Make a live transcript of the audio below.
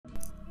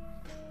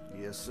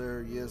Yes,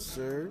 sir. Yes,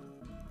 sir.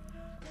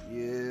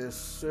 Yes,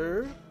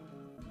 sir.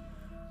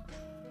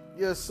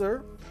 Yes,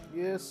 sir.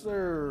 Yes,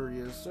 sir.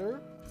 Yes,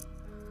 sir.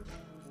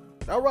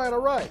 All right, all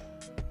right.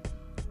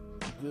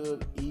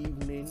 Good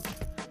evening,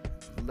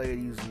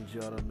 ladies and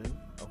gentlemen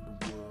of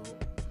the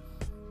world.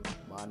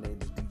 My name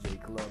is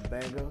DJ Club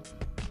Banger,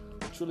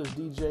 the trillest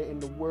DJ in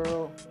the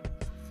world,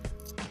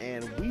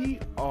 and we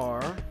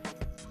are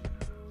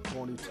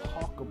going to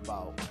talk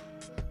about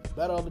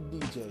Battle of the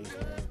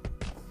DJs, man.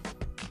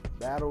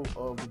 Battle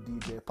of the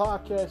DJ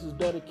podcast is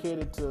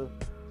dedicated to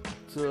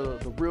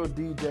the real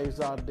DJs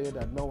out there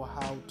that know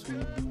how to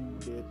do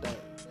their thing.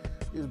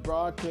 This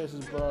broadcast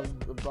is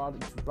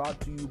brought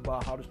to you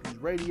by How to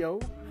Street Radio.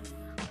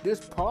 This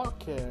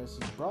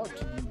podcast is brought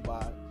to you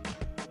by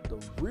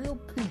the real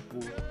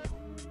people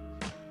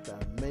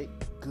that make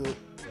good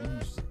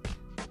music.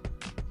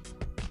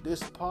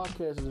 This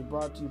podcast is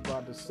brought to you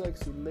by the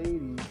sexy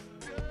ladies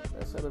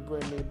that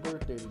celebrate their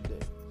birthday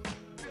today.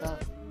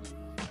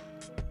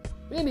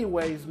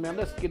 Anyways, man,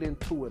 let's get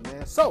into it,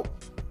 man. So,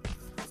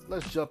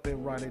 let's jump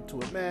in right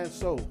into it, man.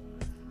 So,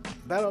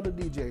 Battle of the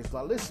DJs.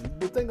 Now, listen,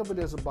 the thing of it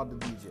is about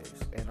the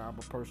DJs, and I'm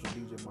a personal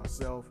DJ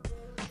myself.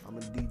 I'm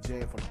a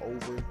DJ for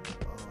over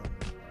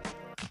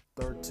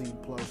 13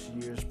 plus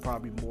years,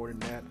 probably more than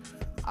that.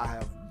 I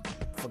have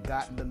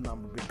forgotten the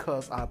number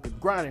because I've been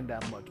grinding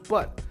that much.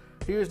 But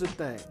here's the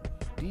thing.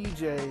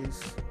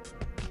 DJs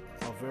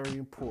are very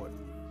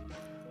important.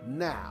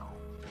 Now,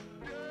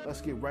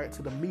 let's get right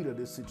to the meat of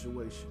this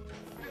situation.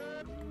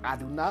 I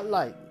do not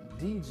like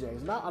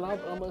DJs.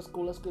 Let's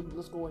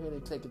go ahead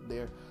and take it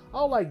there. I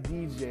don't like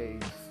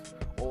DJs,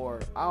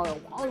 or I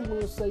don't want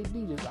to say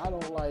DJs. I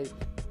don't like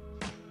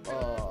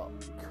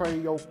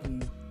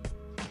karaoke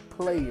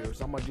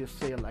players. I'm gonna just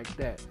say it like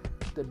that.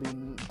 To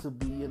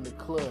be in the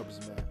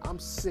clubs, man. I'm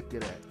sick of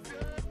that.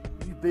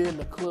 You be in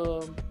the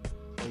club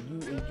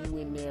and you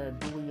in there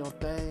doing your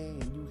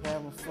thing and you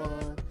having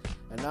fun,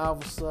 and all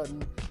of a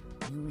sudden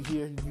you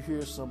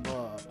hear some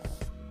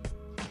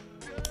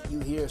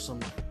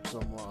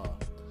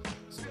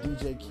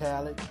DJ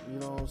Khaled, you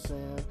know what I'm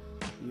saying?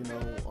 You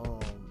know,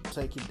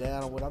 Take It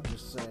Down, or what I'm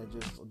just saying,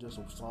 just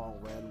a song,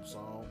 random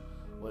song,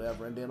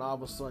 whatever. And then all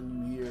of a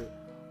sudden you hear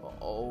an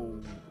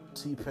old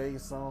T-Pain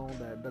song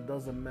that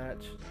doesn't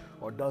match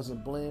or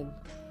doesn't blend.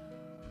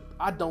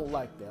 I don't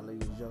like that,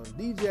 ladies and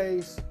gentlemen.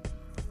 DJs,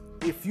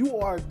 if you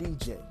are a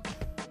DJ,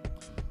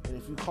 and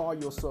if you call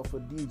yourself a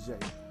DJ,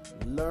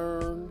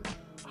 learn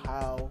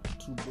how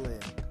to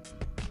blend.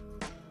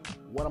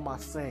 What am I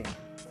saying?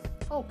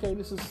 Okay,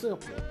 this is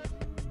simple.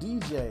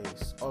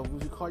 DJs, or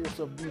if you call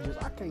yourself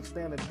DJs, I can't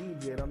stand a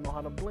DJ that don't know how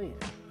to blend.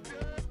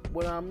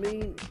 What I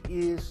mean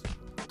is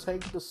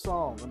take the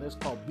song, and it's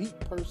called beat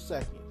per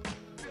second.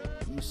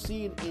 You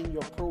see it in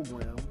your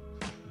program,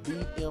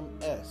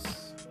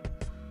 BMS,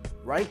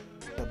 right?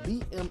 The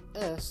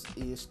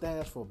BMS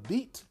stands for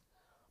beat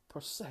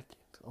per second,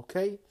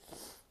 okay?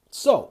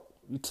 So,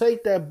 you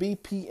take that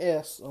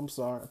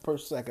per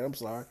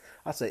second,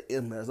 I say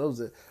MS, those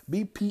are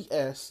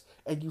BPS,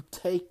 and you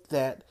take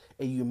that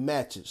and you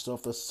match it. So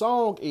if the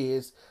song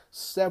is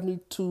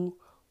 72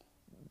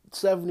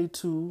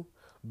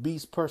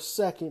 beats per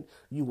second,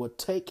 you will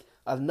take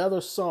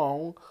another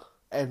song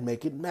and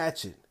make it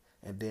match it.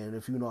 And then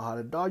if you know how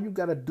to do, all you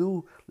got to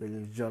do, ladies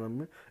and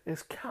gentlemen,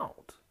 is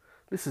count.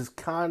 This is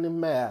counting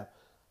math,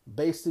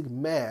 basic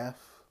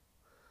math,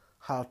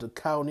 how to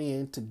count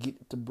in to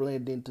get to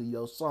blend into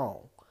your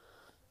song.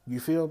 You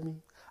feel me?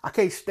 I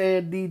can't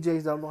stand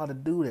DJs that don't know how to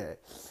do that.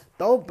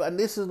 And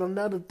this is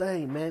another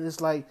thing, man.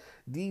 It's like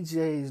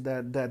DJs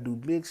that do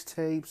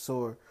mixtapes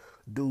or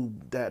do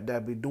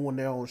that be doing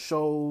their own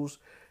shows.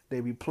 They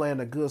be playing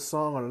a good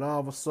song, and all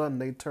of a sudden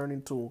they turn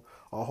into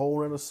a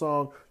whole other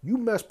song. You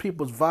mess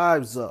people's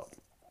vibes up.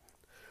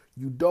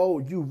 You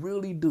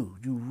really do.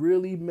 You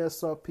really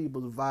mess up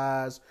people's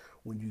vibes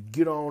when you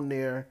get on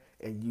there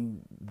and you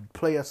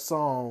play a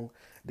song,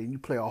 then you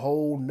play a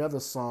whole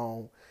nother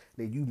song,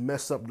 then you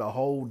mess up the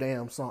whole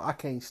damn song. I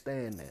can't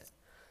stand that.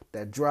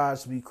 That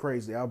drives me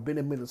crazy. I've been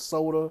in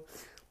Minnesota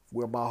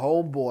where my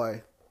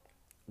homeboy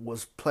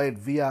was playing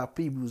VIP.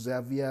 We was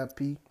at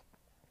VIP. And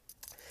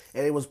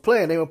they were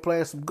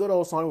playing some good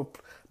old songs.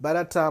 By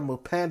that time,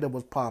 Panda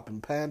was popping.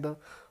 Panda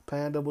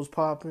was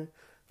popping.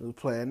 They was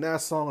playing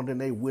that song, and then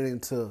they went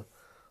into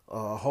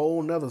a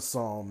whole nother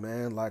song,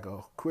 man, like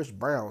a Chris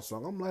Brown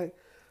song. I'm like,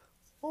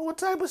 well, what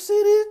type of shit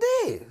is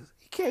this?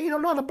 You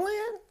don't know how to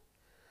blend?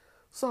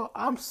 So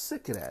I'm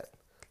sick of that.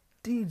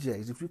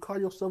 DJs, if you call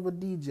yourself a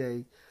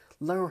DJ,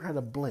 learn how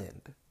to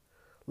blend.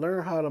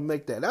 Learn how to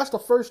make that. That's the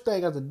first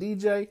thing as a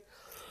DJ,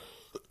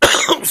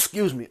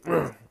 excuse me,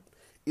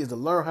 is to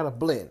learn how to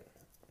blend.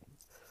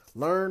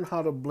 Learn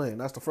how to blend.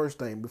 That's the first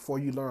thing before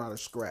you learn how to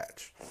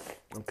scratch.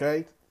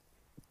 Okay?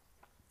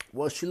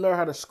 Once you learn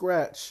how to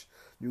scratch,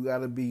 you got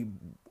to be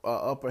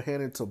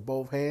upper-handed to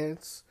both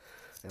hands.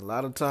 And a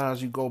lot of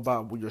times you go by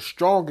with your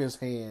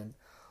strongest hand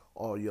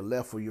or your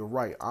left or your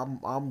right.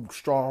 I'm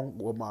strong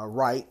with my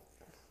right.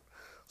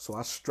 So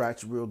I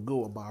scratch real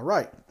good on my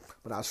right,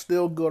 but I'm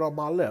still good on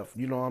my left.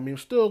 You know what I mean?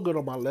 Still good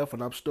on my left,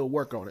 and I'm still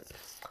working on it.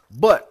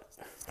 But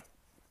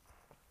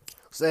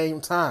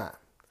same time,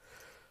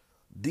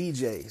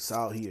 DJs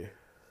out here,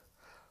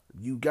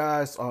 you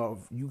guys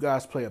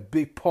play a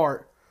big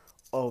part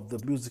of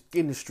the music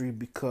industry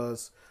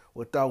because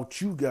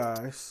without you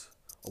guys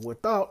or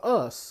without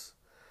us,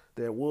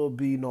 there will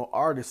be no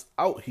artists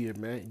out here,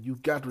 man. You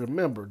got to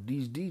remember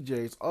these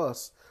DJs,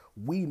 us,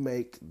 we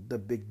make the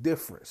big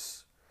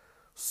difference.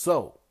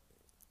 So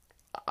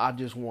I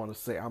just want to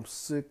say I'm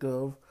sick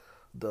of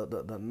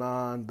the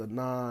non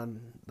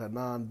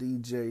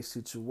DJ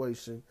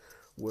situation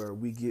where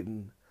we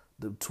getting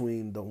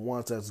between the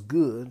ones that's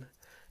good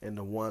and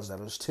the ones that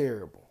is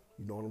terrible.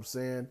 You know what I'm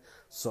saying?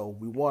 So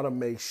we want to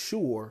make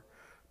sure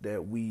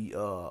that we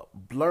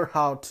learn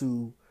how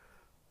to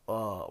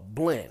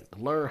blend,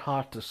 learn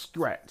how to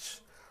scratch,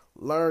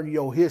 learn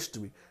your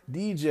history.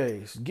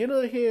 DJs, get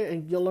in here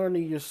and you're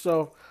learning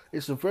yourself.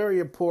 It's very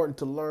important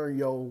to learn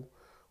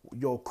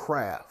your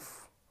craft.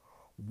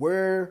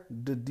 Where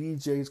the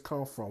DJs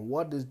come from?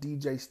 What does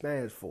DJ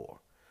stands for?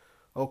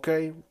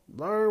 Okay,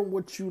 learn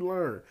what you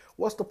learn.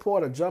 What's the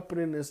point of jumping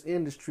in this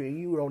industry and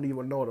you don't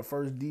even know the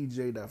first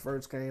DJ that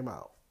first came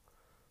out?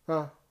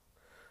 Huh?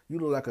 You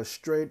look like a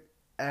straight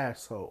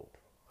asshole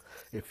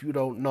if you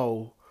don't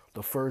know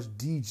the first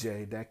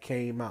DJ that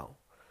came out.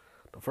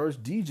 The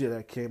first DJ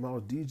that came out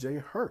was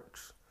DJ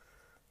Hertz.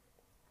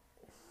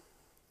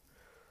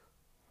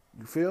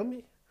 You feel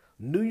me?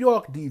 New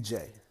York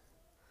DJ.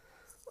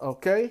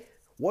 Okay?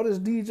 What does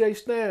DJ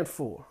stand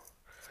for?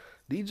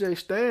 DJ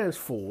stands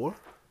for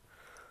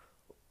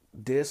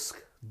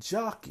disc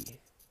jockey.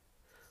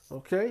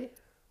 Okay?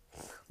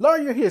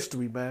 Learn your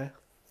history, man.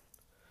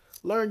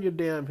 Learn your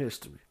damn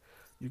history.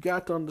 You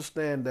got to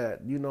understand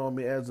that, you know what I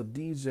mean, as a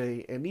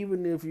DJ, and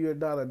even if you're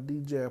not a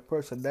DJ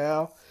person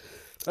now,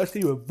 that's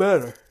even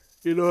better.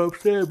 You know what I'm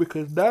saying?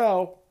 Because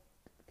now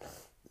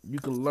you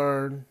can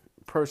learn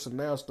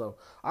personnel stuff.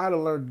 I had to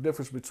learn the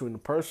difference between the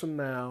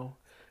personnel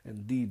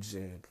and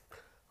DJing.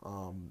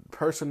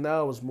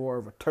 Personnel is more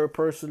of a third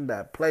person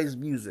that plays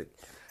music.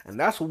 And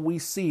that's what we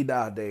see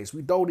nowadays.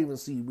 We don't even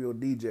see real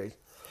DJs.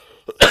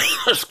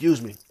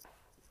 Excuse me.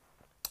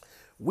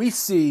 We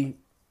see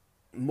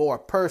more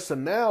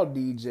personnel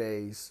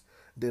DJs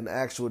than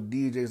actual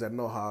DJs that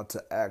know how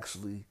to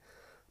actually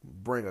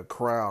bring a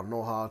crowd,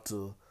 know how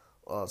to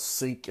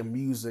sync in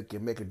music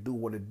and make it do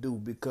what it do.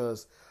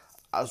 Because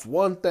that's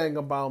one thing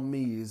about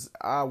me is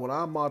when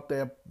I'm out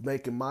there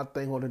making my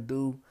thing on the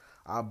do,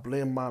 I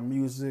blend my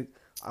music,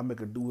 I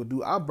make it do what it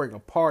do. I bring a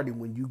party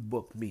when you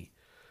book me.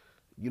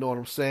 You know what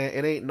I'm saying?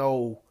 It ain't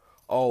no,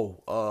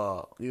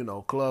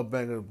 Club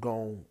Banger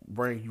gonna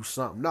bring you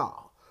something. Nah.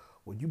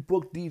 When you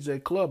book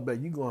DJ Club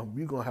Banger,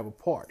 you gonna have a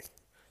party.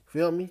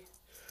 Feel me?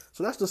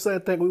 So that's the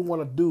same thing we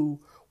want to do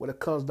when it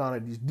comes down to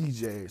these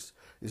DJs,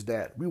 is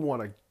that we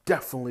want to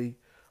definitely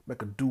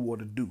make a do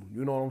what it do.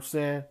 You know what I'm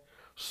saying?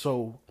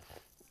 So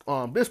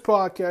this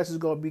podcast is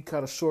gonna be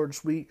kind of short and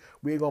sweet.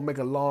 We ain't gonna make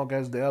it long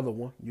as the other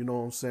one. You know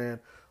what I'm saying?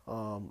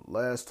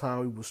 Last time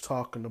we was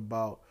talking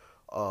about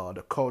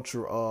the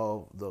culture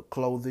of the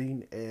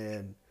clothing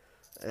and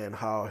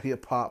how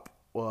hip hop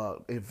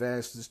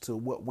advances to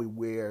what we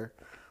wear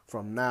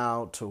from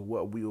now to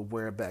what we were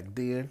wearing back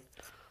then.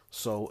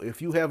 So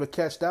if you haven't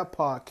catch that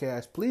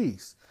podcast,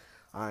 please,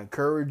 I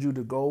encourage you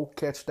to go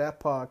catch that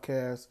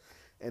podcast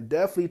and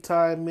definitely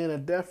chime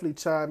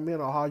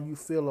in on how you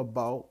feel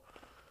about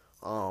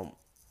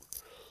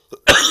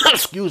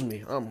excuse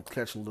me, I'm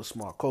catching a little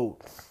small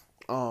cold.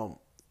 I'll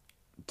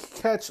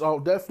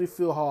definitely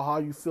feel how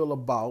you feel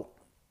about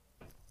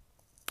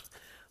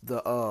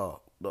the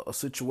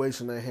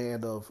situation at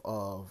hand of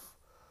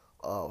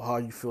how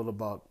you feel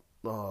about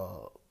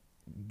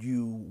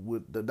you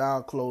with the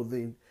now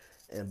clothing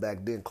and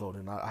back then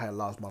clothing. I had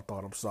lost my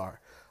thought. I'm sorry.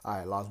 I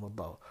had lost my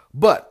thought.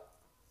 But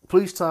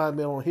please chime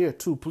in on here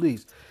too,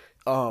 please.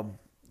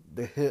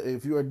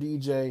 If you're a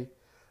DJ,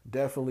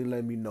 definitely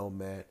let me know,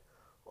 man.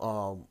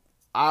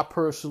 I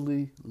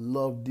personally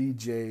love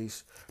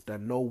DJs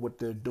that know what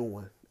they're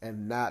doing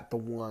and not the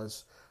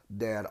ones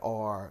that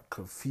are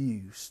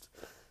confused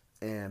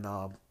and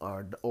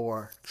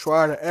or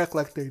try to act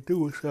like they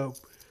doing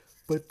something,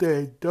 but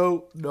they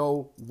don't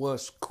know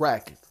what's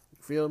cracking.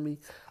 You feel me?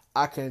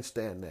 I can't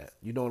stand that.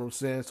 You know what I'm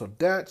saying? So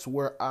that's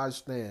where I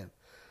stand.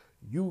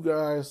 You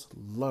guys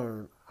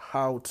learn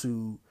how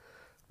to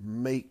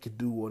make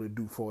do what it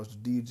do for us,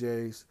 the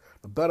DJs.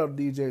 The better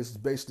DJs is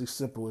basically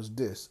simple as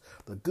this.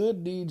 The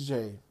good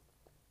DJ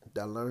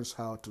that learns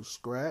how to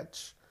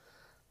scratch,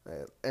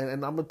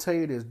 and I'm going to tell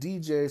you this,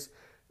 DJs,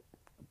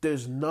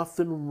 there's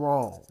nothing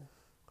wrong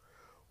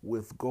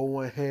with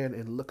going ahead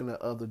and looking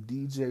at other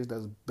DJs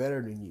that's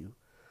better than you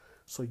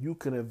so you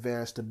can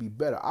advance to be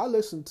better. I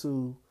listen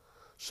to,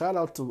 shout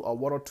out to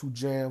 102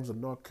 Jams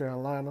in North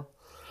Carolina,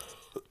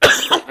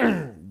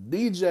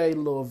 DJ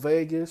Lil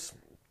Vegas,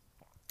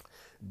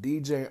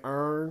 DJ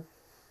Earn,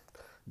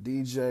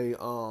 DJ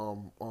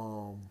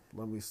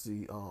let me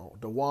see,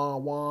 the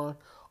Juan,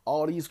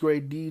 all these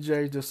great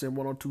DJs just in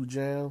 102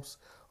 Jams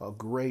are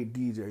great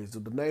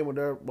DJs. The name of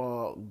their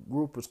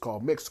group is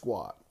called Mix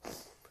Squad.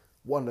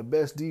 One of the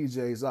best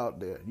DJs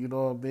out there. You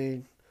know what I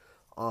mean?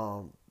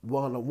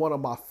 One of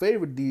my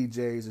favorite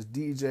DJs is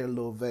DJ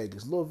Lil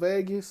Vegas. Lil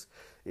Vegas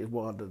is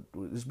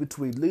it's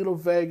between Lil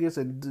Vegas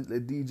and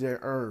DJ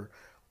Earn.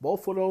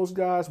 Both of those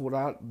guys,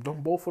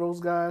 both of those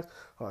guys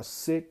are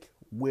sick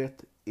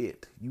with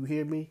it. You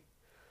hear me?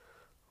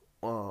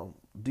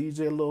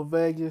 DJ Lil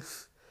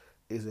Vegas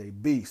is a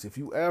beast. If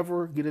you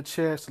ever get a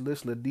chance to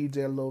listen to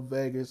DJ Lil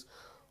Vegas,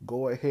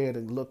 go ahead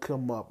and look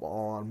him up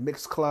on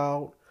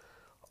Mixcloud.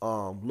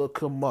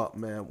 Look him up,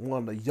 man.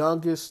 One of the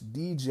youngest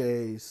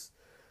DJs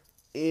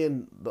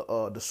in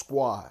the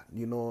squad.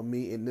 You know what I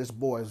mean? And this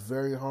boy is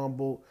very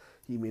humble.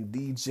 He's been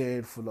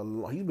DJing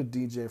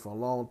for a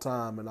long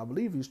time, and I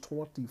believe he's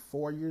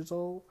 24 years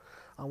old.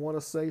 I want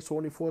to say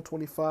 24,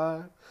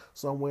 25,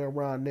 somewhere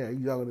around there.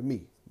 He's younger than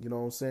me. You know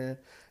what I'm saying?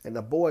 And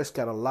the boy's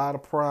got a lot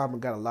of prime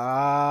and got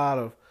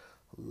a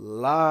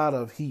lot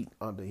of heat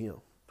under him.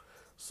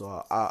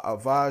 So I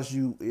advise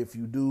you, if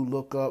you do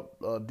look up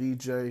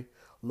DJ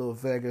Lil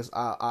Vegas,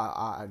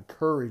 I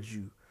encourage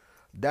you.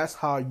 That's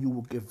how you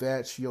will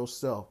advance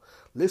yourself.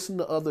 Listen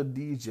to other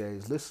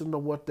DJs. Listen to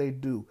what they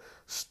do.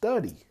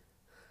 Study.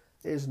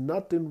 There's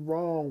nothing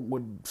wrong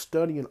with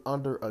studying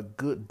under a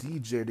good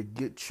DJ to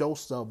get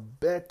yourself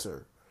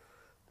better.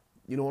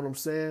 You know what I'm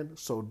saying?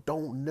 So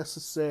don't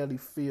necessarily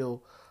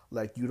feel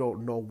like you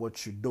don't know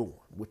what you're doing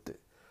with it.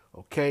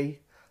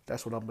 Okay?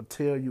 That's what I'm going to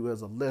tell you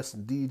as a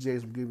lesson.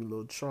 DJs, I'm giving you a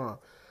little charm.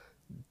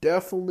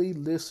 Definitely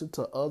listen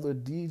to other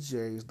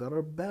DJs that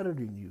are better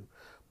than you,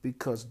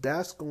 because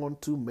that's going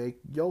to make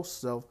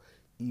yourself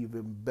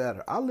even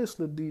better. I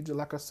listen to DJ,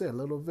 like I said,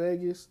 Lil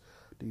Vegas,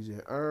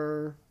 DJ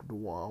Earn,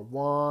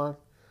 Dwan.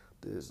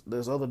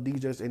 There's other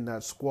DJs in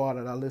that squad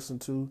that I listen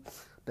to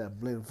that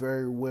blend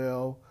very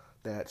well,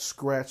 that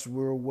scratch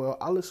real well.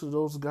 I listen to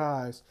those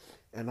guys,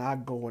 and I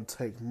go and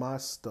take my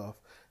stuff,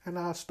 and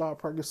I start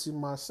practicing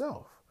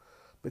myself.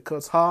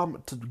 Because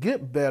to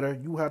get better,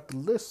 you have to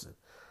listen.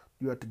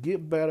 You have to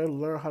get better,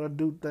 learn how to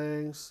do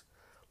things,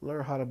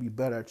 learn how to be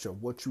better at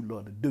what you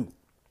love to do.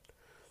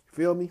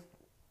 Feel me?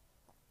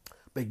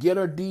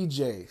 Beginner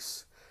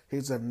DJs.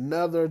 Here's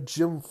another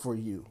gem for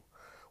you.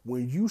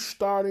 When you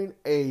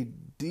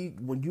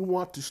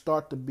want to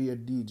start to be a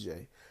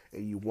DJ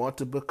and you want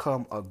to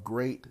become a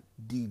great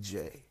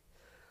DJ,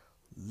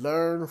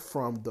 learn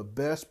from the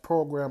best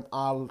program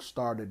I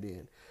started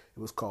in. It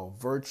was called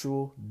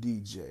Virtual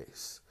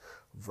DJs.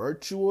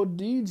 Virtual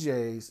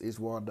DJs is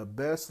one of the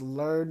best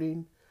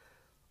learning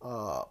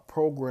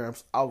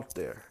programs out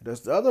there.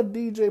 There's other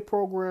DJ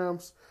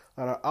programs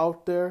that are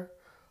out there.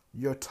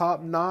 Your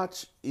top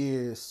notch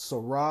is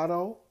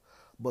Serato,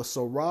 but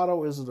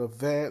Serato is an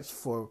advance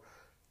for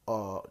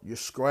your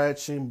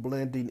scratching,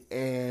 blending,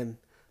 and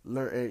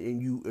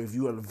if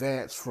you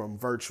advance from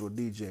virtual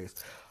DJs.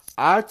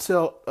 I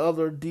tell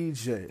other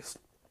DJs,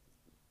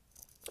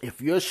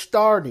 if you're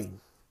starting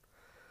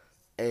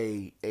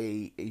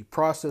a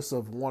process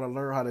of want to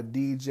learn how to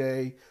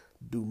DJ,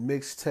 do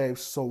mixtapes,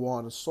 so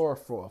on and so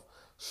forth,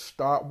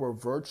 start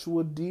with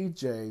virtual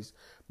DJs,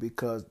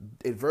 because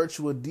in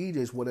virtual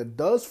DJs, what it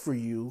does for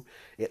you,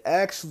 it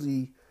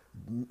actually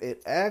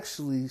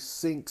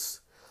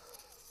syncs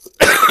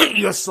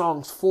your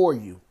songs for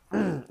you.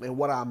 And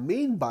what I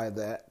mean by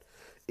that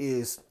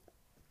is,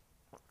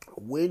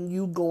 when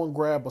you go and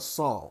grab a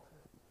song,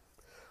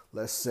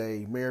 let's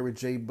say Mary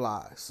J.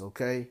 Blige,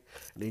 okay,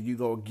 and then you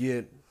go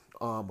get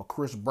a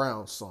Chris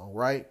Brown song,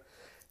 right?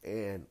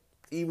 And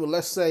even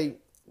let's say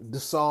the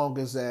song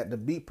is the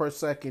beat per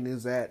second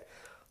is at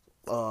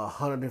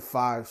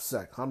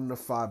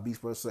 105 beats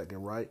per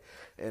second, right?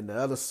 And the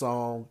other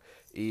song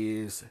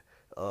is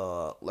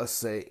let's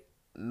say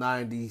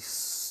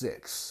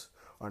 96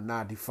 or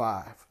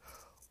 95.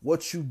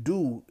 What you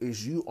do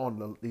is you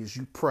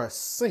press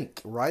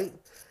sync, right?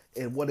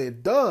 And what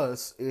it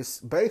does is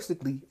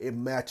basically it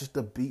matches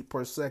the beat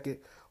per second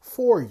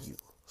for you.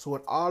 So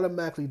it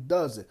automatically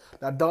does it.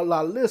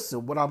 Now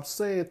listen, what I'm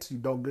saying to you,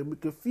 don't get me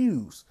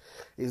confused,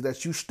 is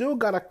that you still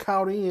got to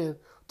count in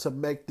to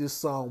make this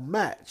song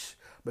match.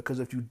 Because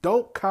if you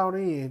don't count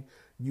in,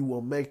 you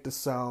will make the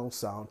sound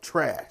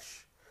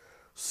trash.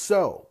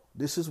 So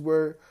this is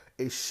where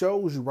it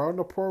shows you around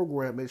the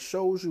program. It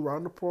shows you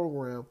around the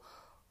program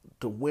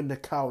to when to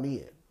count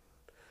in.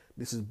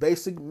 This is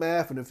basic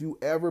math, and if you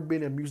ever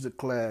been in music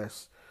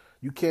class,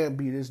 you can't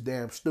be this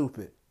damn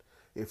stupid.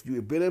 If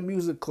you've been in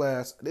music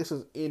class, this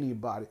is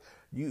anybody.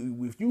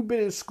 If you've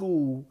been in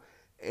school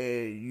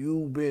and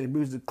you've been in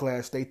music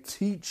class, they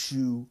teach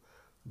you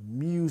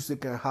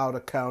music and how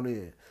to count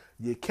in.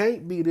 You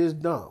can't be this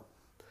dumb.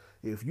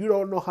 If you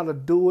don't know how to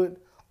do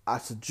it, I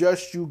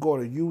suggest you go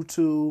to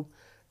YouTube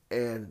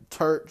and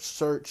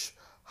search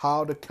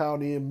how to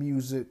count in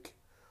music,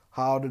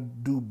 how to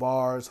do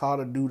bars, how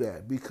to do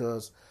that,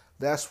 because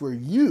that's where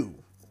you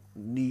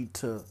need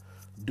to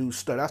do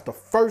stuff. That's the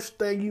first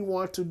thing you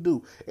want to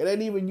do. It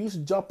ain't even use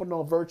jumping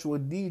on virtual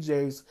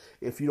DJs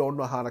if you don't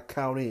know how to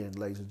count in,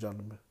 ladies and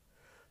gentlemen.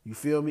 You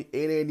feel me?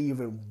 It ain't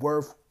even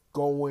worth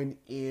going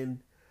in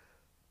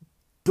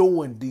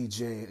doing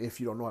DJing if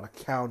you don't know how to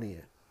count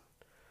in.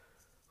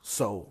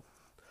 So,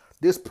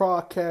 this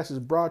podcast is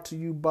brought to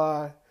you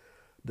by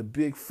the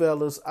big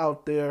fellas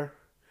out there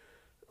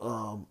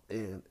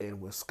in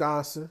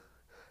Wisconsin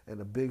and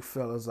the big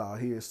fellas out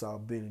here in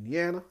South Bend,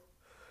 Indiana,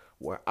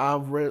 where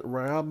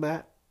I'm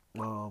at.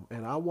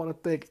 And I want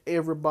to thank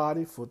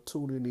everybody for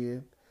tuning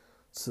in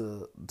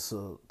to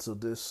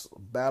this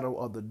Battle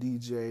of the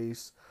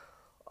DJs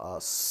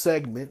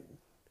segment,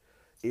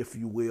 if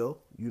you will.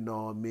 You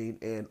know what I mean?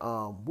 And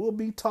we'll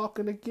be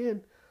talking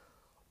again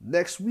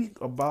next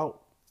week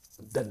about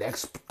the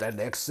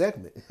next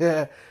segment.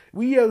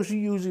 We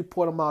usually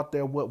put them out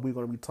there what we're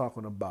going to be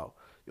talking about.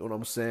 You know what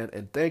I'm saying?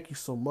 And thank you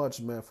so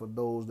much, man, for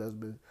those that's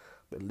been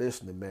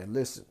listening, man.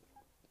 Listen,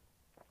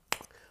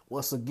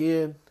 once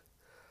again,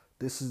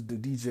 this is the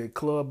DJ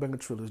Club, Banger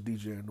Trillest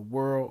DJ in the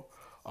world.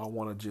 I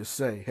want to just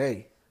say,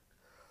 hey,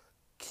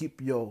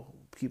 keep your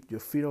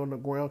feet on the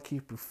ground,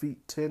 keep your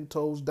feet 10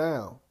 toes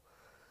down.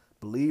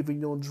 Believe in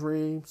your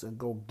dreams and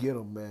go get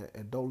them, man.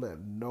 And don't let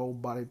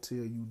nobody tell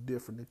you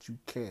different that you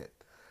can't.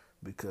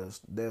 Because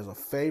there's a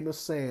famous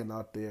saying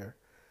out there,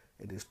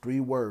 and it's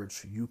 3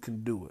 words: you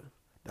can do it.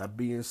 That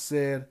being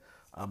said,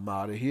 I'm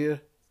out of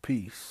here.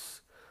 Peace,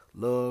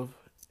 love,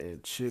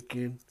 and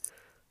chicken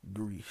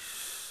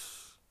grease.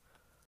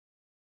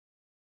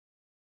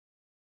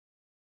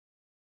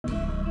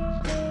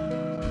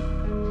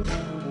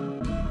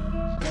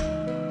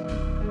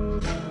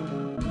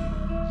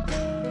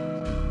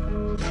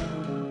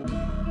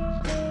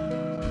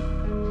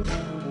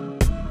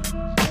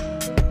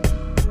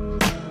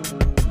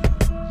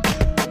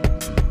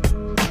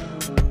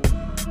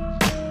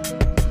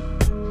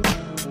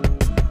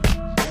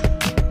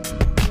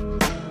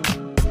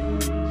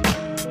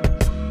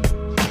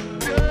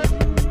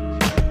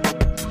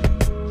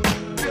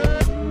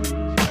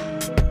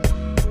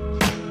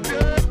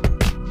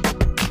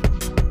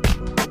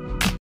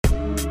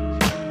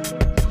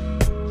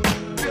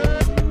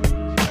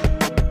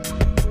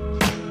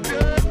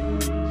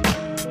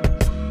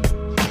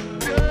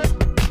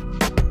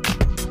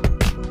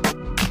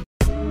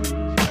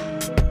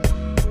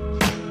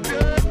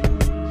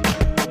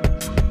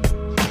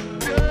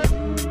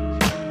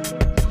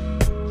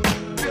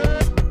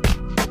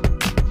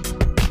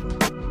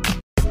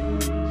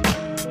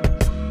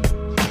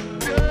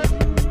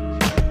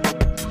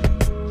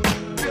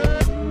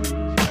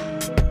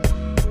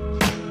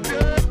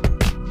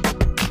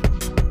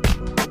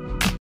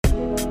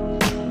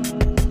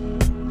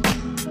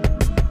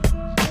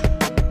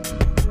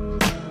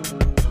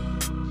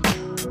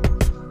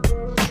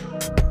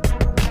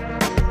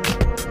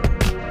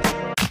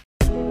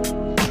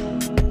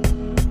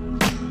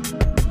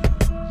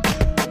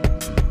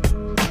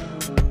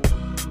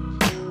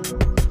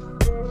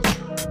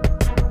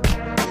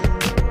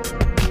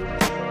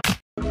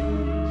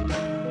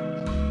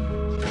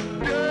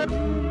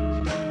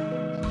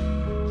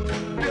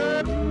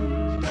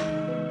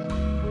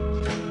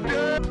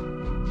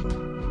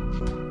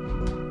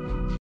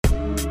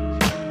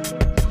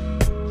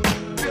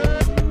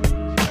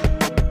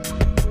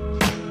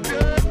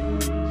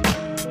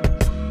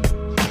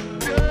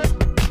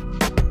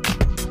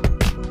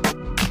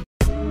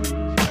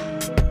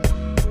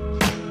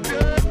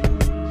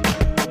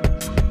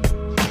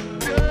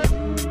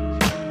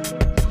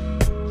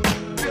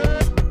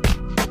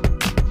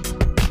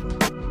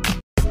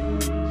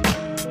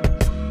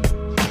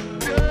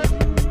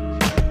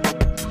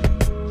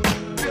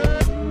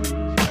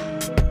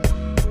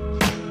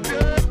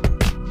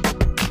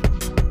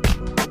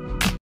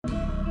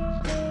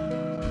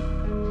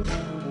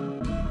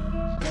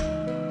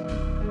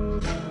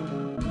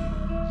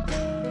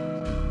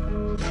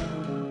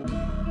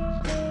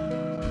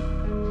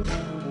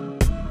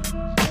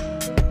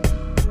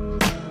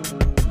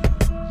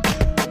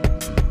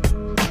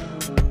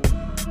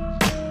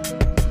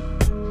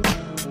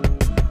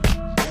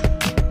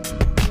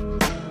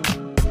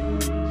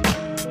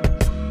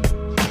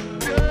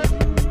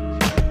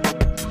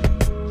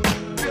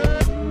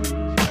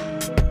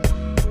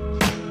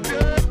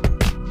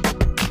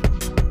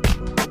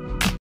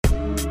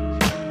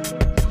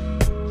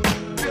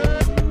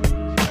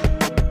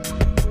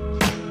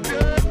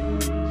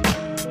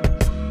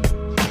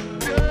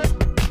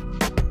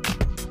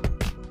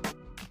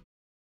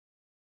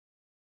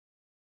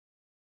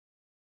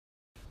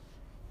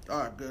 All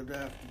right, good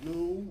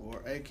afternoon,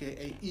 or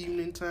AKA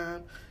evening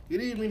time.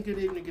 Good evening, good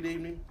evening, good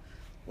evening.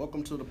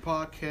 Welcome to the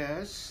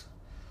podcast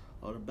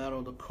of the Battle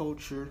of the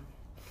Culture.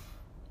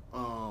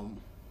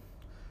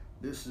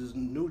 This is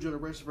new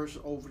generation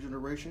versus old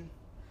generation.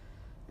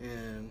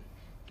 And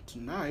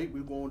tonight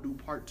we're going to do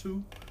part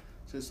 2.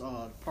 Since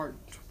part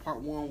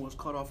 1 was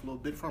cut off a little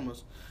bit from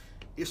us,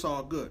 it's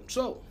all good.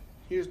 So,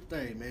 here's the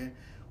thing, man.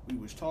 We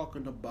was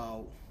talking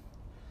about,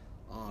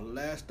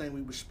 last thing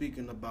we were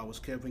speaking about was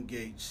Kevin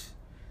Gates.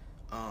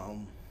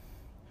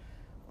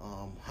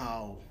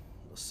 How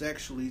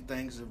sexually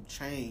things have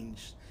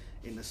changed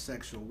in the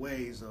sexual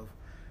ways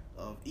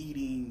of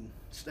eating,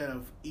 instead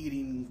of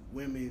eating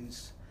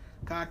women's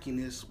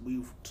cockiness,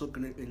 we've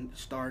taken it and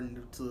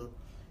starting to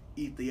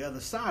eat the other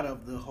side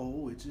of the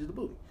hole, which is the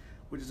booty,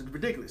 which is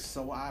ridiculous.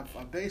 So I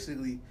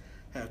basically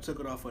have took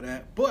it off of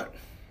that. But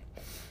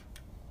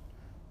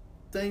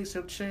things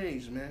have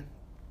changed, man.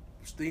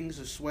 Things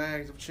of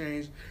swags have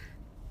changed.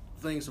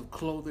 Things of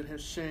clothing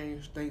has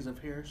changed. Things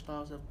of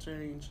hairstyles have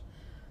changed.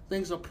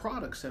 Things of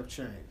products have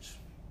changed.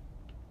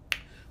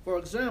 For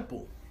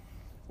example,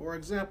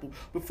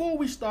 before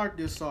we start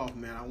this off,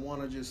 man, I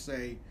want to just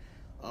say,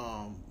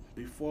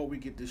 before we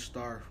get this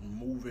start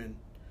moving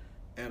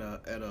at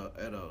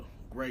a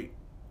great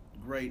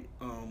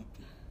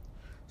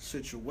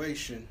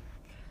situation,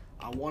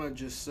 I want to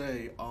just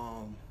say,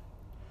 our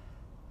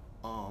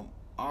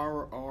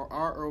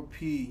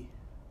ROP,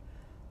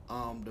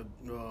 the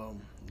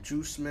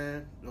Juice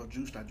Man, no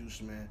Juice, not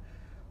Juice Man,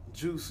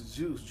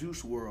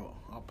 Juice World.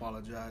 I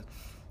apologize.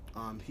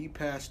 He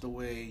passed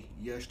away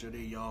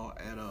yesterday, y'all,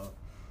 at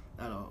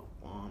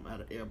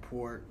an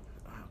airport,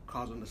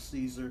 causing a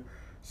seizure.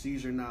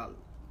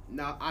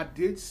 Now I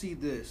did see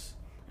this,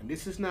 and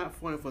this is not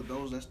funny for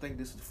those that think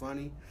this is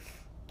funny.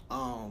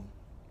 I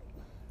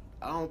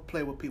don't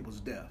play with people's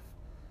death.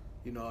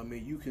 You know, what I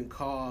mean,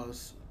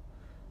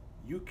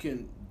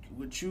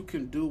 what you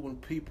can do when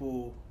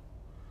people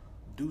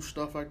do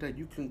stuff like that,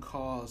 you can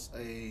cause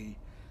a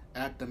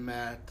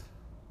aftermath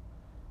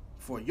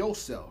for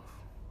yourself.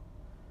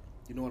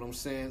 You know what I'm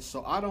saying?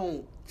 So I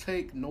don't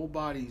take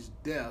nobody's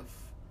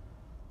death.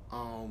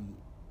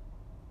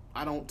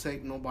 I don't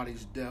take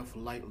nobody's death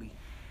lightly.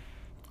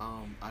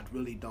 I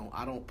really don't.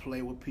 I don't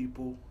play with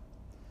people.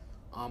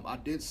 I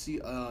did see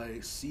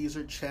a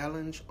Caesar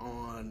challenge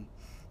on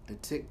the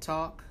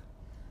TikTok.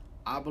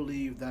 I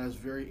believe that is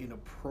very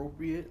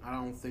inappropriate. I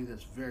don't think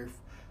that's very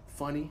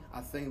funny. I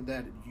think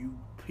that you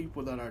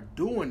people that are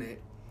doing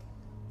it,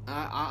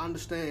 I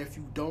understand if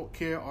you don't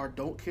care or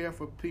don't care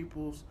for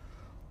people's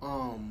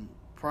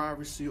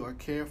privacy or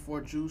care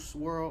for Juice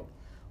World,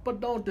 but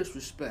don't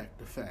disrespect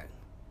the fact.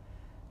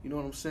 You know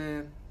what I'm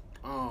saying?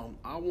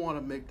 I want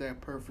to make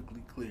that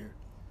perfectly clear.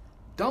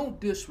 Don't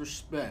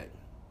disrespect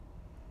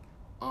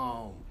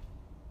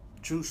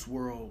Juice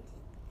World.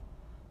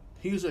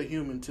 He's a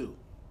human too.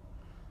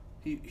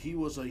 He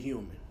was a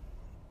human.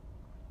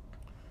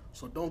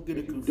 So don't get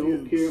it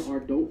confused. Don't care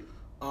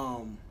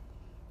or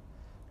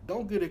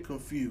don't get it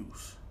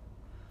confused.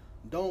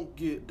 Don't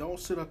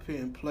sit up here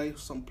and play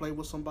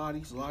with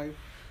somebody's life,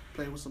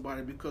 play with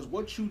somebody, because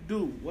what you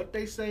do, what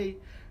they say,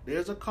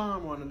 there's a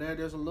karma on there.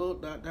 There's a little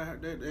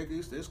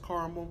there's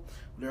karma.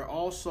 There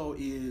also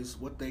is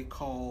what they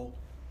call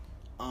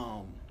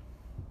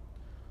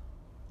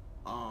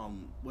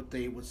what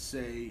they would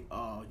say,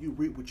 you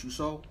reap what you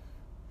sow.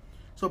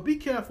 So be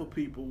careful,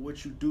 people,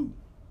 what you do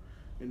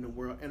in the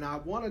world. And I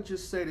want to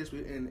just say this,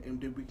 and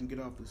then we can get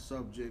off the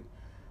subject.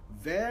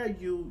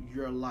 Value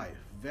your life.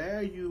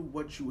 Value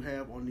what you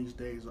have on these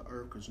days of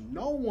earth, because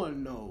no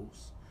one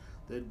knows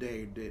the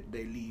day that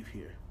they leave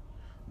here.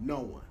 No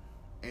one.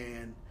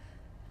 And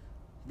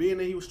being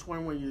that he was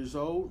 21 years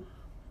old,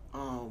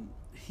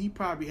 he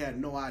probably had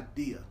no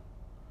idea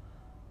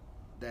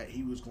that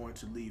he was going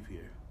to leave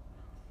here.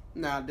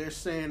 Now, they're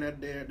saying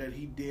that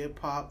he did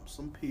pop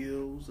some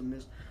pills and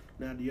this,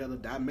 now the other.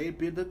 That may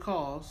be the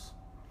cause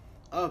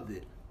of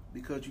it,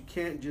 because you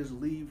can't just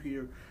leave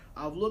here.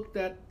 I looked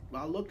it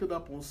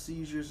up on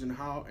seizures and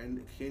how,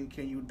 and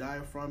can you die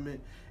from it?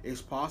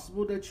 It's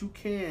possible that you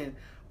can,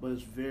 but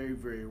it's very,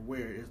 very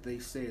rare. As they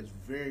say, it's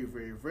very,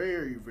 very,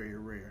 very, very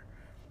rare.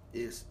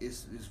 It's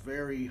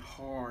very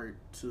hard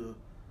to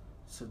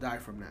die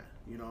from that.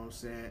 You know what I'm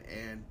saying?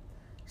 And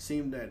it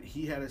seemed that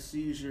he had a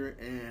seizure,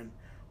 and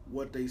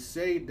what they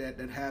say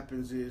that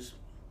happens is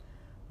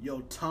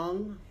your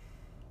tongue,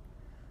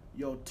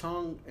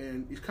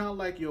 and it's kind of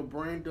like your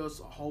brain does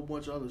a whole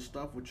bunch of other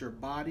stuff with your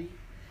body,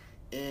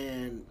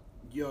 and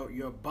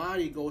your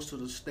body goes to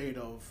the state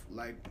of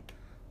like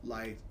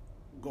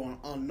going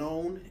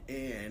unknown,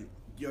 and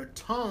your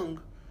tongue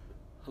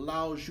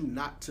allows you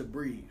not to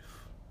breathe.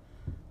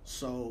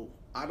 So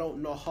I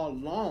don't know how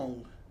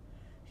long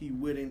he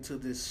went into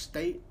this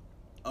state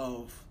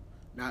of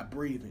not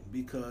breathing,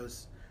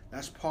 because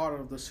that's part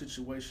of the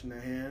situation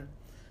at hand,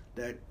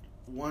 that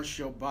once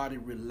your body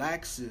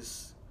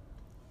relaxes,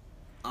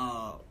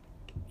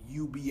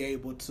 you be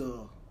able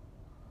to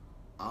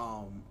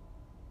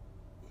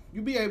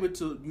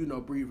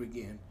breathe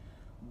again.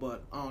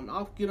 But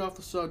I'll get off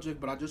the subject,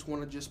 but I just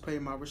want to just pay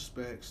my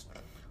respects.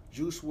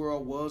 Juice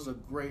WRLD was a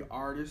great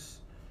artist,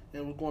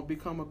 and was going to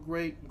become a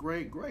great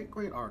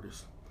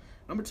artist.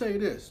 I'm gonna tell you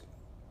this.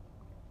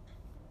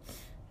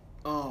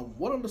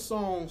 One of the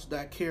songs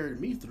that carried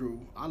me through,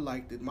 I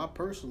liked it,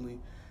 personally,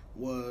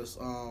 was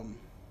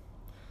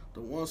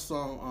the one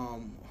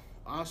song,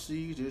 I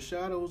see the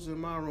shadows in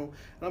my room.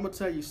 And I'm gonna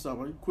tell you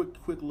something,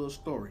 quick little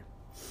story.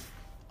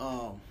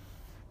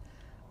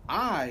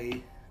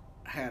 I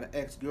had an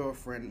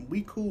ex-girlfriend.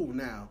 We cool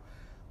now.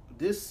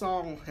 This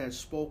song has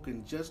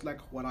spoken just like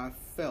what I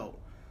felt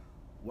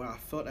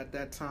at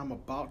that time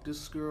about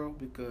this girl,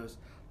 because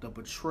the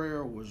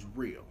betrayal was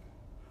real.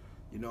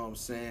 You know what I'm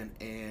saying?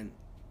 And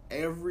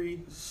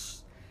every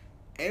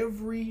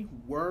every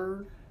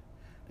word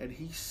that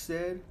he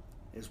said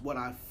is what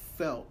I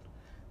felt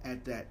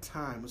at that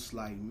time. It's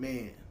like,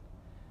 man,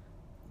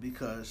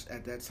 because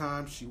at that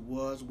time she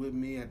was with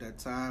me. At that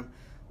time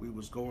we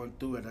was going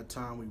through. At that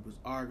time we was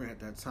arguing. At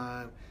that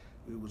time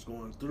we was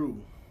going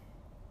through.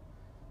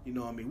 You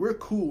know what I mean? We're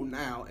cool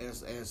now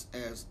as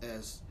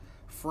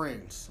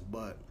friends,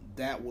 but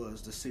that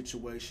was the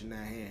situation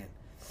at hand.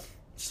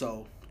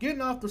 So,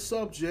 getting off the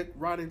subject,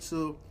 right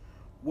into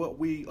what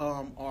we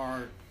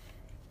are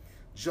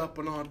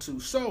jumping onto.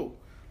 So,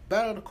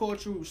 Battle of the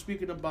Culture, we were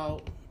speaking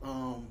about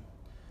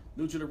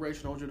new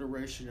generation, old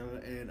generation,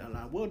 and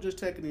I will just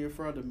take it even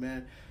further,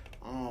 man.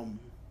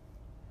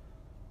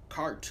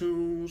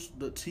 Cartoons,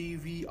 the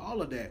TV,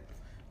 all of that.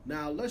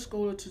 Now, let's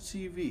go to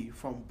TV.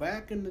 From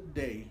back in the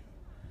day,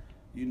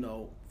 you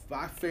know,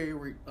 my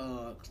favorite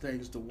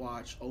things to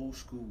watch, old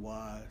school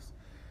wise,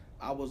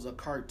 I was a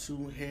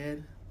cartoon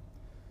head.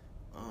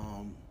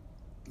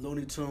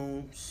 Looney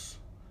Tunes,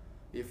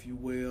 if you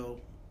will,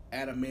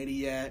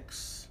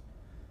 Animaniacs,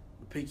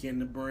 Pinky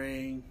and the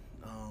Brain.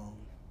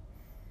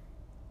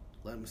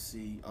 Let me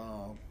see,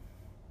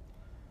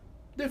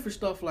 different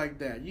stuff like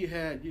that. You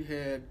had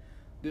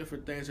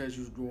different things as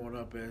you was growing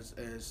up as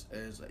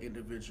an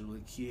individual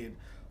kid.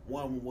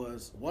 One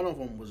of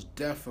them was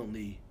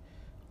definitely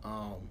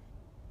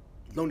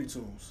Looney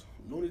Tunes.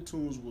 Looney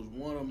Tunes was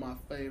one of my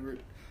favorite.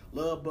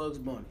 Love Bugs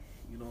Bunny.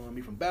 You know what I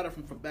mean? From back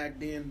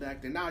then.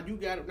 Now you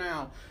got it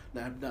now.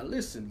 Now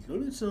listen,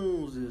 Looney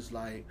Tunes is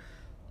like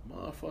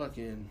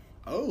motherfucking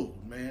old,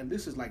 man.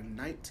 This is like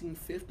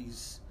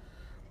 1950s,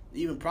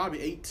 even probably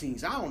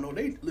 18s. I don't know.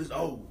 They list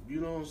old.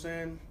 You know what I'm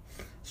saying?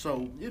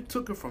 So it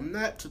took it from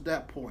that to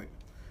that point,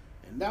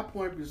 and that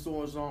point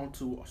goes on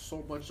to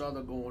so much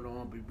other going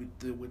on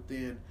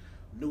within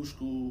new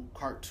school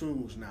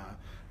cartoons now.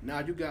 Now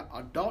you got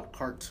adult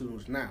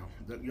cartoons now.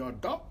 Your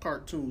adult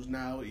cartoons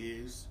now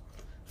is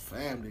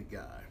Family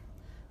Guy,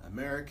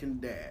 American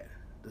Dad,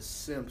 The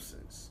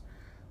Simpsons,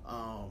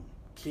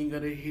 King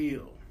of the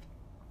Hill.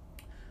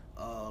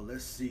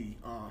 Let's see,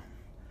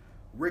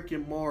 Rick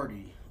and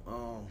Morty.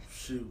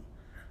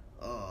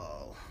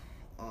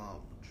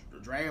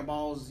 Dragon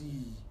Ball Z,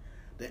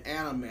 the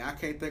anime. I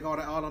can't think all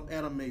the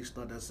anime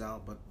stuff that's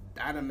out, but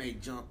anime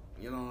jump.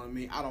 You know what I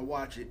mean? I don't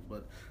watch it,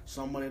 but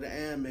some of the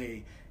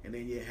anime, and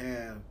then you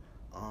have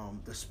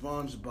the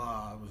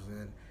SpongeBob's,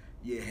 and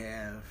you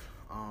have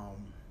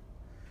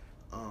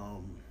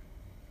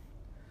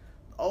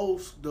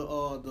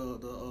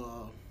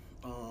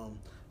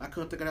I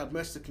couldn't think of that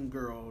Mexican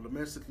girl. The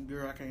Mexican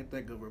girl, I can't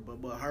think of her,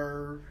 but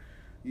her,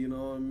 you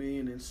know what I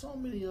mean? And so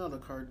many other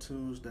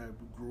cartoons that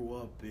we grew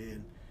up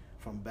in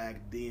from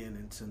back then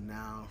until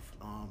now,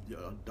 your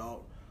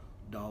adult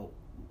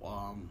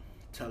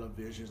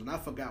televisions. And I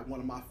forgot one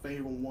of my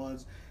favorite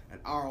ones,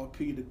 and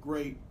R.O.P. the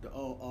great, the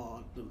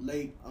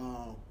late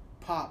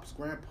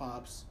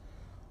grandpops,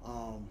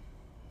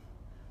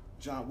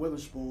 John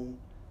Witherspoon,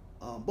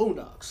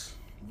 Boondocks.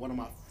 One of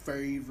my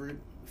favorite.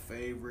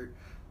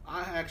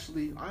 I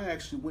actually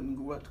went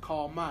and went to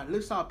call mine.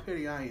 Listen how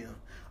petty I am.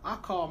 I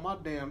called my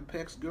damn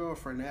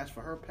ex-girlfriend and asked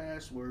for her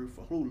password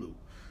for Hulu.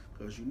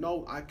 Because you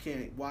know I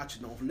can't watch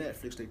it on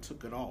Netflix. They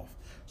took it off.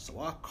 So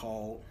I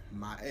called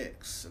my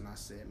ex and I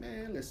said,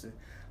 man, listen,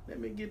 let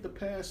me get the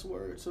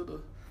password to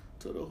the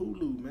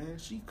Hulu, man.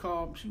 She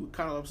was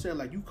kind of upset,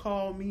 like, you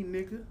called me,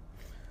 nigga,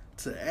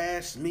 to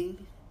ask me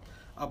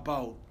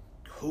about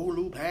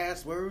Hulu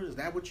passwords? Is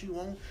that what you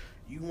want?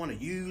 You want to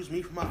use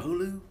me for my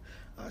Hulu?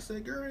 I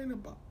said, girl, it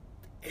ain't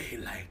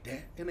like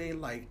that. It ain't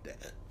like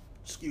that.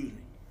 Excuse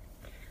me.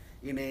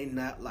 It ain't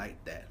not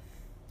like that.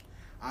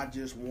 I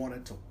just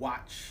wanted to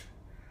watch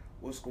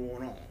what's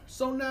going on.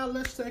 So now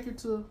let's take it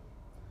to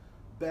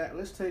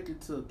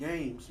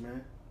games,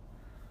 man.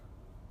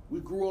 We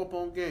grew up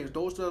on games.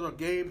 Those that are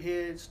game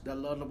heads that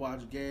love to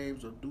watch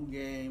games or do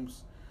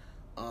games,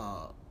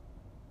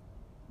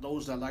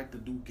 those that like to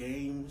do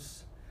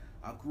games.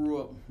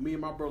 Me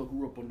and my brother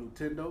grew up on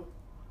Nintendo,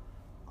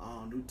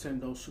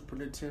 Super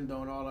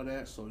Nintendo, and all of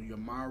that. So your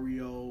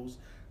Mario's,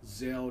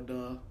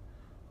 Zelda,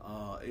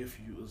 if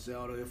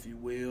you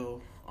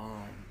will.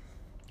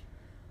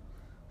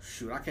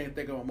 I can't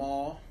think of them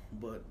all,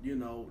 but you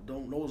know,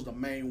 those are the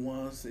main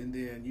ones. And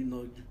then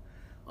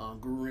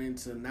grew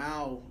into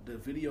now the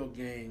video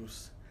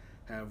games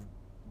have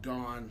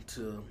gone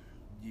to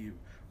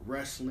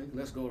wrestling.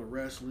 Let's go to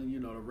wrestling.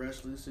 The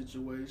wrestling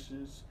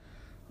situations.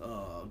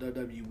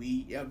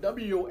 WWE,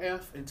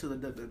 WWF into the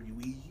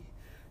WWE,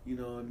 you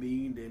know what I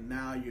mean? Then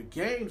now your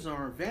games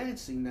are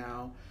advancing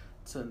to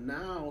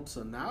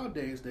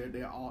nowadays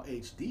they're all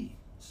HD.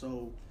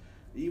 So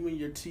even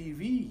your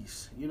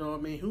TVs, you know what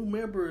I mean? Who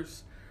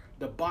remembers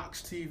the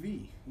box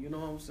TV? You know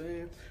what I'm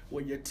saying?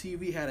 Where your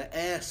TV had an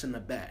ass in the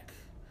back.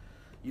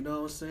 You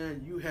know what I'm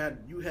saying? You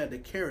had to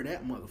carry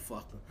that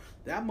motherfucker.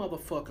 That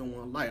motherfucker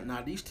wasn't light.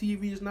 Now these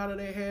TVs now that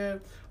they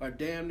have are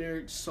damn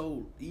near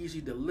so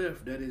easy to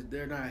lift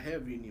they're not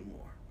heavy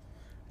anymore.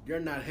 They're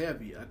not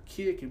heavy. A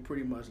kid can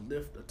pretty much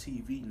lift a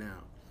TV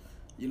now.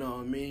 You know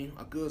what I mean?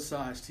 A good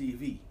sized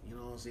TV. You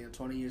know what I'm saying?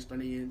 20 inch,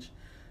 30 inch.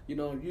 You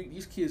know,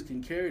 these kids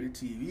can carry the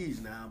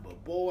TVs now,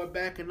 but boy,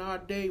 back in our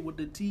day with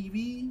the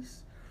TVs,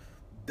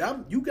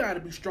 you got to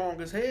be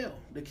strong as hell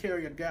to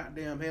carry a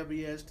goddamn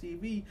heavy ass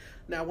TV.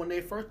 Now, when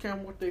they first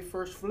came with their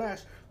first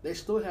flash, they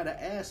still had an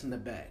ass in the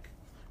back.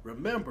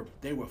 Remember,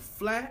 they were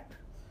flat,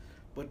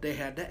 but they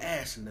had the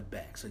ass in the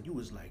back. So you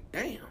was like,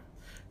 damn,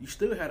 you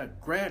still had to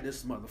grab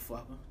this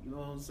motherfucker. You know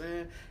what I'm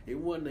saying? It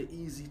wasn't an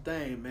easy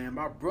thing, man.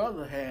 My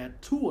brother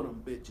had 2 of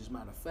them bitches,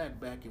 matter of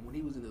fact, back when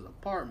he was in his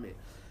apartment.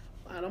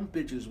 Man, them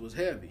bitches was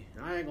heavy.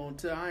 I ain't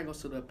gonna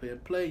sit up here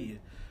and play you.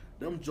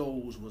 Them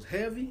Joes was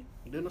heavy,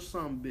 then a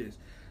some bitch.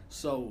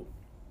 So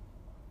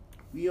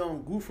we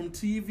grew from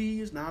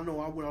TVs. Now I know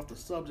I went off the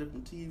subject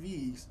from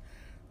TVs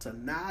to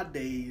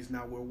nowadays.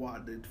 Now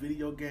the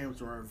video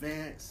games are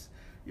advanced.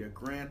 Your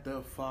Grand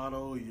Theft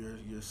Auto,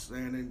 your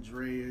San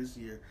Andreas,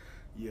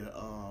 your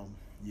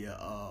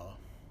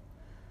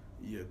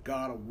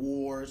God of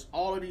Wars,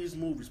 all of these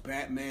movies,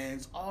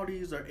 Batman's, all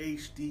these are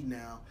HD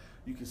now.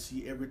 You can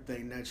see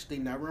everything that's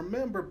thing. Now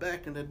remember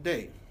back in the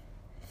day.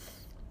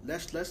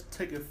 Let's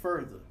take it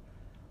further.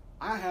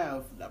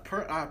 I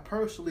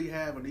personally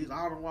have, and these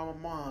I don't know why my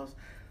mom's.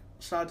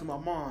 Shout out to my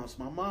mom's.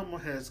 My mama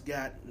has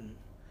gotten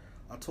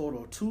a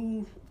total of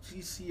 2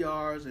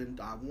 GCRs and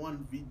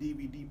 1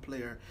 DVD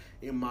player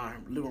in my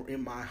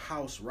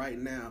house right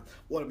now.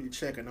 We'll be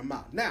checking them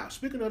out. Now,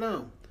 speaking of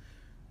them,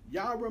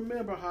 y'all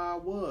remember how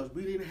it was?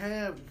 We didn't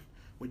have,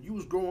 when you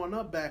was growing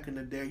up back in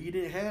the day, you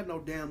didn't have no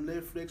damn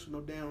Netflix or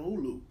no damn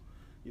Hulu.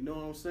 You know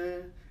what I'm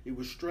saying? It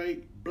was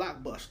straight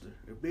Blockbuster.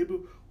 If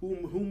people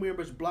who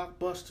remembers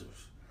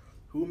Blockbusters,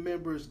 who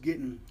remembers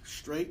getting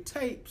straight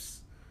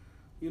tapes,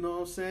 you know what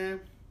I'm saying?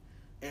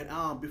 And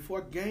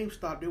before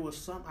GameStop, there was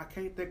some, I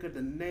can't think of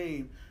the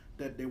name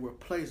that they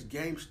replaced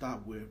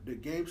GameStop with. The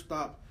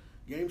GameStop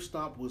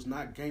was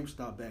not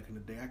GameStop back in the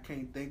day. I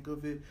can't think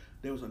of it.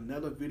 There was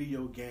another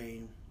video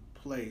game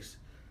place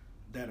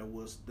that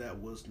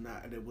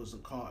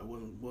wasn't called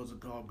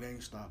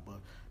GameStop, but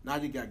now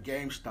you got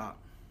GameStop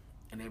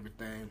and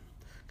everything.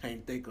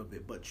 Can't think of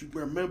it, but you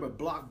remember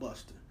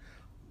Blockbuster.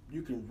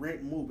 You can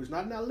rent movies.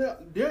 Now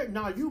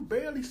you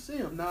barely see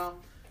them. Now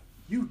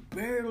you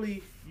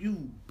barely.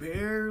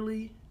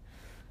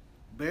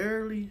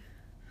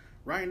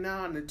 Right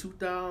now in the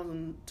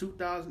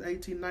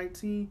 2018,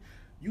 19,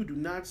 you do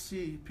not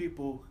see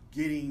people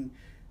getting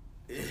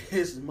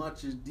as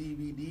much as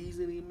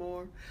DVDs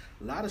anymore.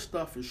 A lot of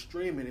stuff is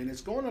streaming, and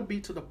it's going to be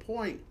to the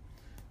point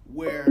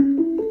where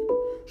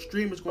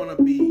streaming is going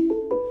to be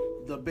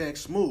the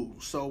next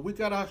move. So we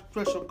got our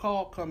special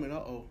call coming.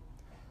 I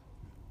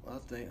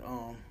think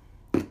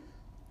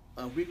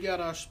we got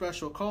our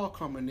special call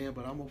coming in,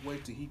 but I'm gonna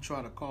wait till he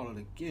try to call it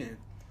again.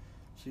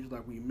 Seems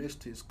like we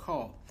missed his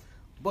call.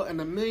 But in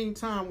the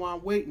meantime, while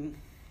I'm waiting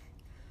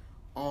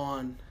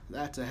on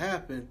that to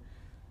happen,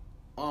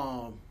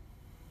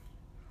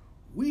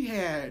 we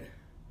had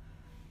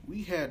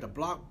the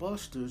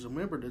Blockbusters.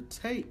 Remember, the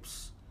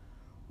tapes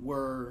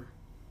were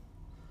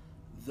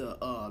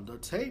the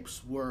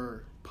tapes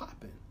were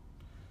popping.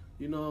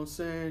 You know what I'm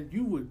saying?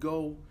 You would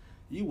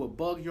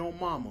bug your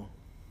mama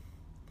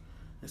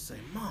and say,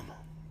 "Mama,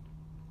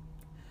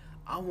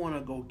 I want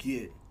to go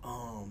get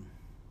a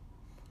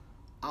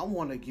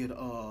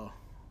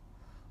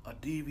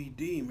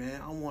DVD,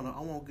 man. I want to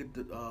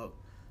get I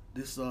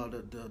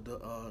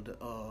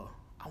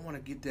want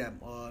to get that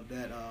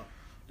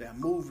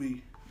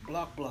movie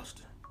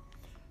Blockbuster."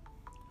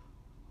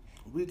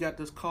 We got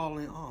this call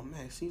in. Oh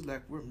man, it seems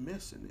like we're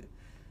missing it.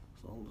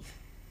 So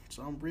for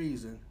some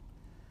reason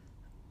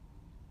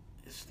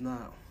it's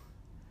not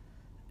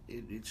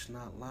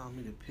allowing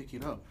me to pick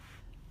it up.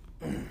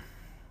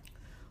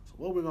 So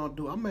what we're gonna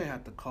do, I may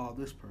have to call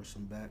this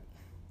person back.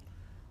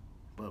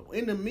 But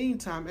in the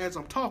meantime, as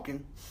I'm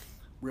talking,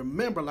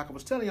 remember, like I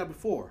was telling y'all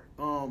before,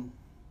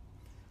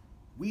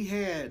 we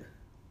had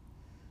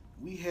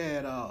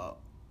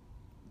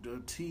the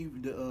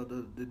TV,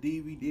 the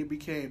DVD. It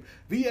became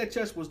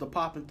VHS was the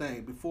popping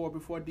thing before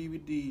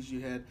DVDs. You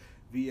had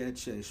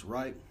VHS,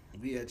 right?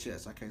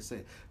 VHS, I can't say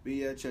it.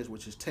 VHS,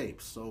 which is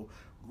tapes. So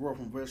grew up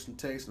from Western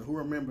tapes, and who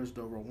remembers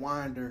the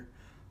rewinder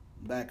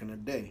back in the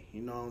day?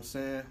 You know what I'm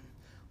saying?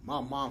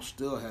 My mom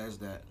still has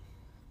that.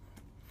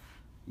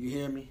 You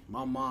hear me?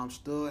 My mom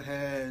still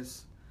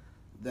has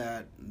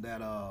that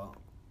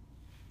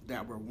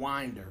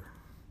rewinder.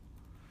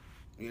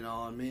 You know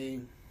what I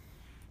mean?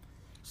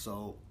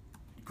 So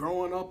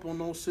growing up on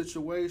those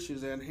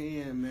situations at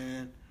hand,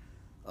 man,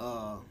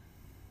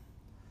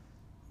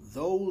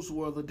 those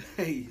were the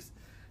days.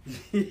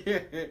 Yeah,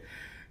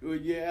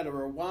 you had to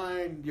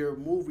rewind your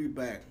movie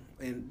back,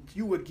 and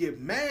you would get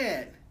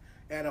mad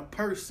at a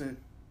person.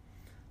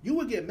 You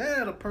would get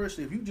mad at a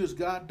person if you just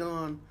got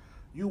done.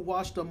 You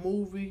watched a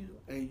movie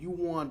and you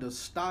wanted to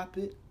stop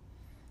it,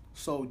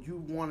 so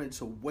you wanted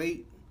to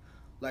wait.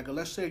 Like,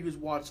 let's say you just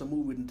watched a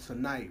movie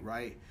tonight,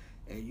 right?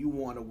 And you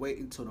want to wait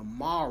until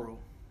tomorrow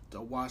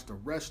to watch the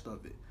rest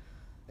of it.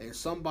 And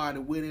somebody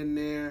went in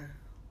there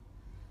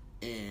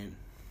and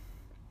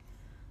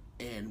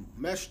and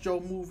messed your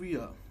movie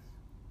up.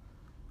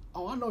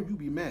 Oh, I know you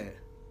be mad.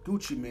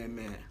 Gucci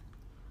man.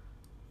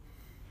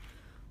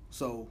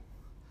 So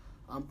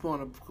I'm going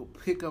to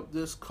pick up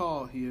this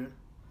call here,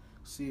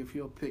 see if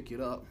he'll pick it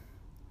up.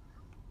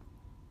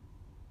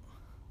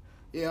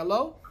 Yeah,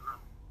 hello?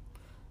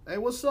 Hey,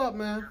 what's up,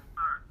 man?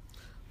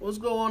 What's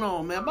going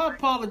on, man? My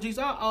apologies.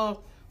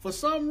 For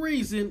some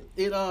reason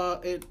it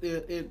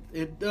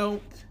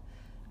don't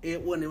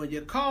when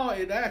you call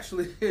it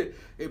actually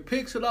it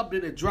picks it up,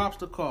 then it drops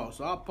the call.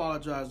 So I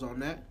apologize on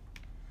that.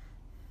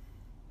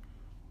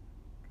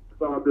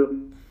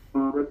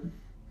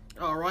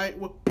 All right.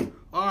 Well,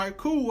 all right,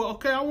 cool.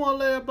 Okay, I want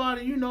to let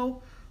everybody,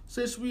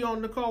 since we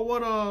on the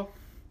call,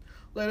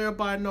 let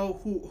everybody know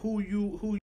who you